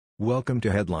Welcome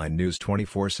to Headline News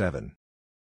 24/7.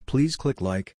 Please click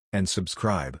like and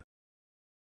subscribe.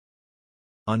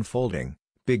 Unfolding,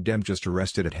 Big Dem just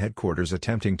arrested at headquarters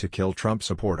attempting to kill Trump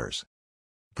supporters.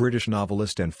 British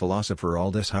novelist and philosopher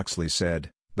Aldous Huxley said,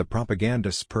 "The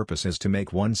propagandist's purpose is to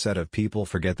make one set of people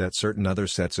forget that certain other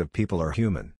sets of people are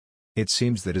human. It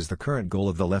seems that is the current goal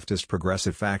of the leftist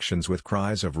progressive factions, with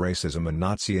cries of racism and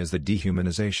Nazi as the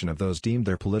dehumanization of those deemed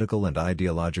their political and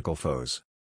ideological foes.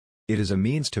 It is a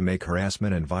means to make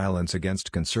harassment and violence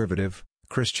against conservative,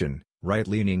 Christian,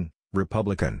 right-leaning,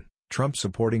 Republican,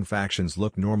 Trump-supporting factions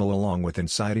look normal, along with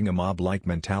inciting a mob-like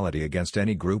mentality against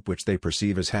any group which they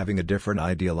perceive as having a different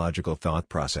ideological thought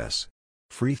process.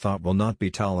 Free thought will not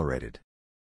be tolerated."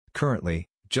 Currently,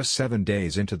 just 7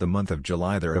 days into the month of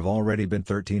July, there have already been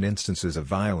 13 instances of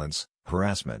violence,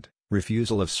 harassment,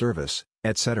 refusal of service,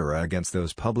 etc. against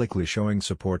those publicly showing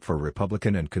support for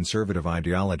Republican and conservative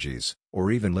ideologies,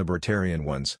 or even libertarian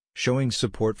ones, showing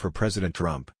support for President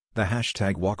Trump, the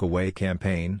 #WalkAway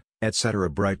campaign, etc.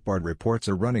 Breitbart reports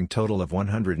a running total of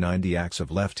 190 acts of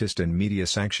leftist and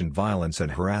media-sanctioned violence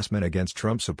and harassment against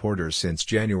Trump supporters since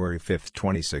January 5,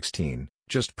 2016,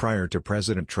 just prior to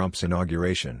President Trump's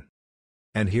inauguration.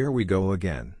 And here we go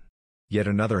again. Yet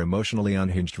another emotionally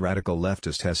unhinged radical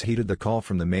leftist has heeded the call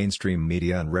from the mainstream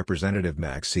media and Representative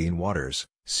Maxine Waters,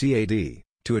 CAD,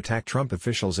 to attack Trump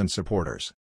officials and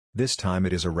supporters. This time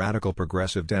it is a radical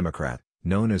progressive Democrat,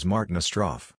 known as Martin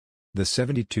Ostroff. The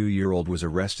 72-year-old was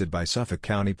arrested by Suffolk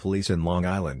County Police in Long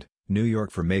Island, New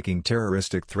York, for making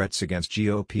terroristic threats against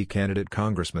GOP candidate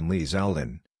Congressman Lee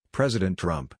Zeldin, President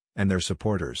Trump, and their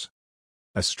supporters.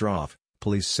 Ostroff,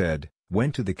 police said,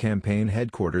 went to the campaign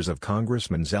headquarters of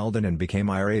Congressman Zeldin and became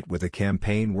irate with a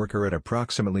campaign worker at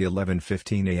approximately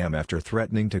 11:15 a.m. after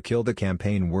threatening to kill the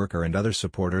campaign worker and other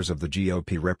supporters of the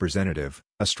GOP representative.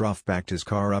 Ostroff backed his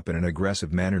car up in an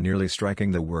aggressive manner, nearly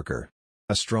striking the worker.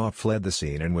 Ostroff fled the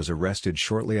scene and was arrested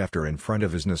shortly after in front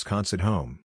of his Wisconsin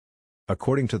home.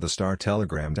 According to the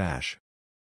Star-Telegram.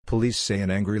 Police say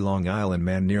an angry Long Island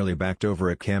man nearly backed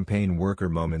over a campaign worker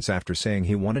moments after saying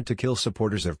he wanted to kill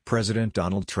supporters of President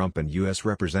Donald Trump and U.S.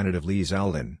 Representative Lee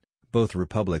Zeldin, both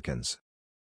Republicans.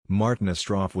 Martin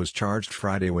Ostroff was charged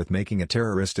Friday with making a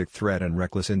terroristic threat and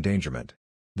reckless endangerment.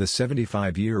 The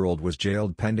 75-year-old was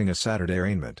jailed pending a Saturday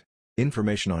arraignment.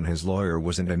 Information on his lawyer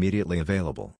wasn't immediately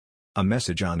available. A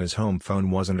message on his home phone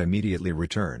wasn't immediately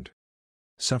returned.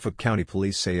 Suffolk County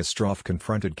Police say Ostroff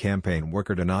confronted campaign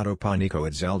worker Donato Panico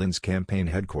at Zeldin's campaign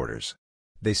headquarters.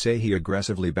 They say he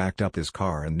aggressively backed up his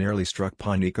car and nearly struck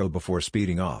Panico before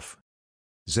speeding off.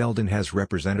 Zeldin has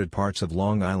represented parts of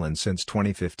Long Island since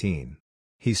 2015.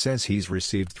 He says he's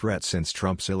received threats since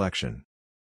Trump's election.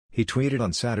 He tweeted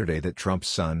on Saturday that Trump's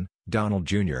son, Donald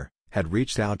Jr., had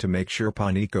reached out to make sure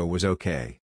Panico was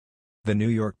okay. The New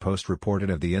York Post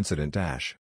reported of the incident.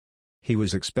 He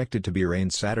was expected to be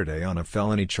arraigned Saturday on a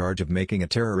felony charge of making a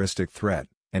terroristic threat,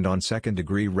 and on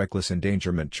second-degree reckless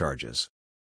endangerment charges.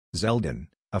 Zeldin,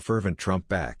 a fervent Trump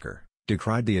backer,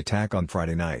 decried the attack on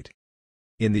Friday night.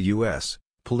 In the U.S.,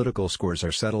 political scores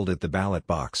are settled at the ballot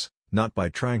box, not by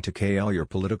trying to KO your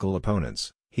political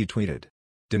opponents, he tweeted.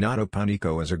 Donato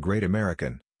Panico is a great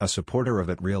American, a supporter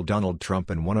of @real Donald Trump,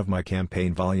 and one of my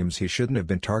campaign volumes. He shouldn't have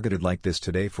been targeted like this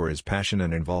today for his passion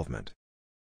and involvement.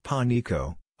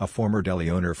 Panico, a former deli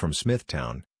owner from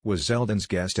Smithtown, was Zeldin's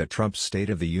guest at Trump's State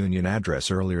of the Union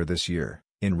address earlier this year,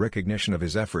 in recognition of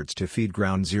his efforts to feed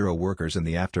Ground Zero workers in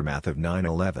the aftermath of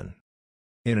 9/11.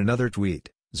 In another tweet,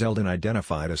 Zeldin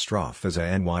identified Ostroff as a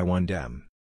NY1 Dem.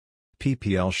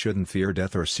 PPL shouldn't fear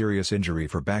death or serious injury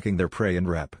for backing their prey and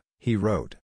rep, he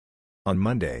wrote. On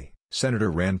Monday, Senator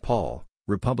Rand Paul,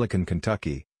 Republican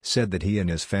Kentucky, said that he and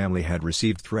his family had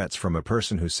received threats from a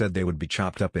person who said they would be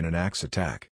chopped up in an axe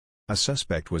attack. A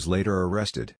suspect was later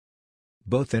arrested.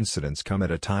 Both incidents come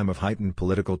at a time of heightened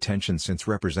political tension since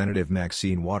Representative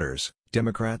Maxine Waters,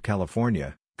 Democrat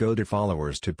California, goaded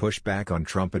followers to push back on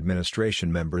Trump administration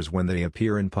members when they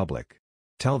appear in public.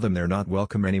 Tell them they're not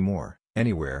welcome anymore,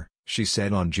 anywhere, she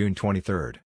said on June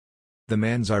 23. The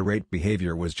man's irate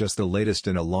behavior was just the latest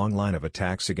in a long line of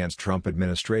attacks against Trump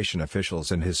administration officials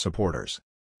and his supporters.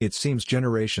 It seems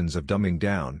generations of dumbing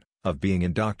down, of being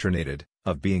indoctrinated,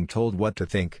 of being told what to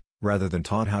think, rather than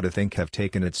taught how to think, have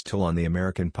taken its toll on the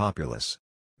American populace.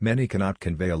 Many cannot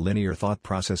convey a linear thought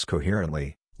process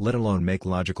coherently, let alone make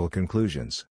logical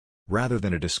conclusions. Rather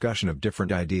than a discussion of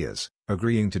different ideas,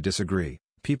 agreeing to disagree,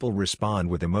 people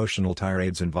respond with emotional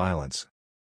tirades and violence.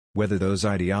 Whether those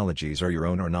ideologies are your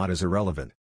own or not is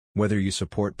irrelevant. Whether you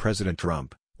support President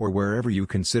Trump, or wherever you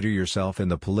consider yourself in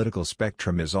the political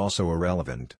spectrum, is also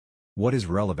irrelevant. What is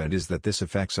relevant is that this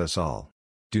affects us all.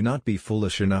 Do not be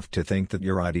foolish enough to think that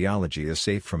your ideology is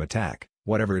safe from attack,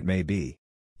 whatever it may be.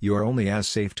 You are only as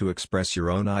safe to express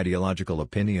your own ideological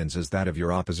opinions as that of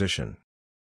your opposition.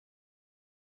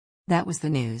 That was the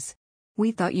news.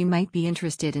 We thought you might be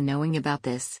interested in knowing about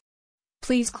this.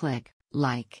 Please click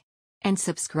like and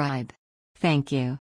subscribe. Thank you.